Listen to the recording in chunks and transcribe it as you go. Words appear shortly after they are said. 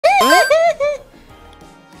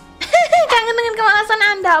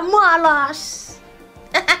nggak malas.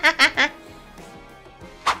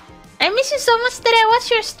 I miss you so much that I watched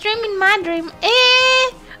your stream in my dream.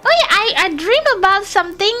 Oh yeah, I dream about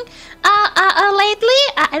something lately.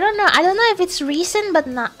 I don't know if it's recent but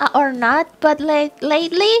not or not, but like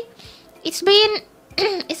lately it's been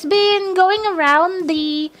it's been going around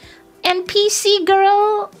the NPC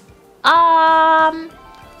GIRL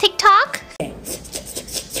TikTok.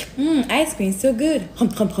 Ice cream so good.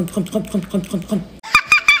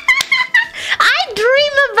 I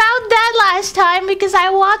dreamed about that last time because I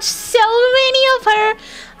watched so many of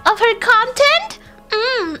her content.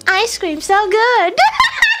 Ice cream so good.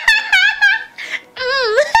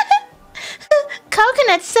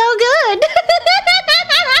 Coconut so good.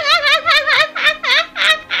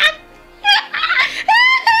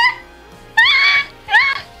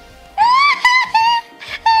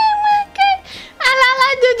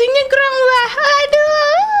 Jadinya kurang bah.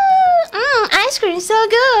 Aduh. Ice cream so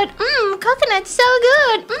good. Coconut so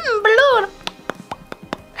good. Belur.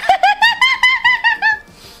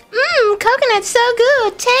 Coconut so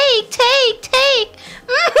good. Take.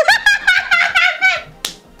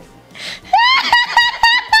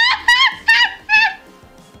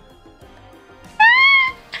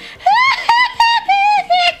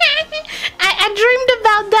 I dreamed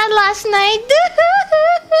about that last night.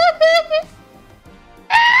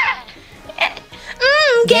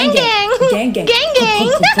 Gang.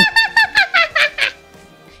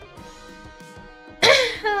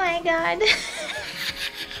 Oh my god.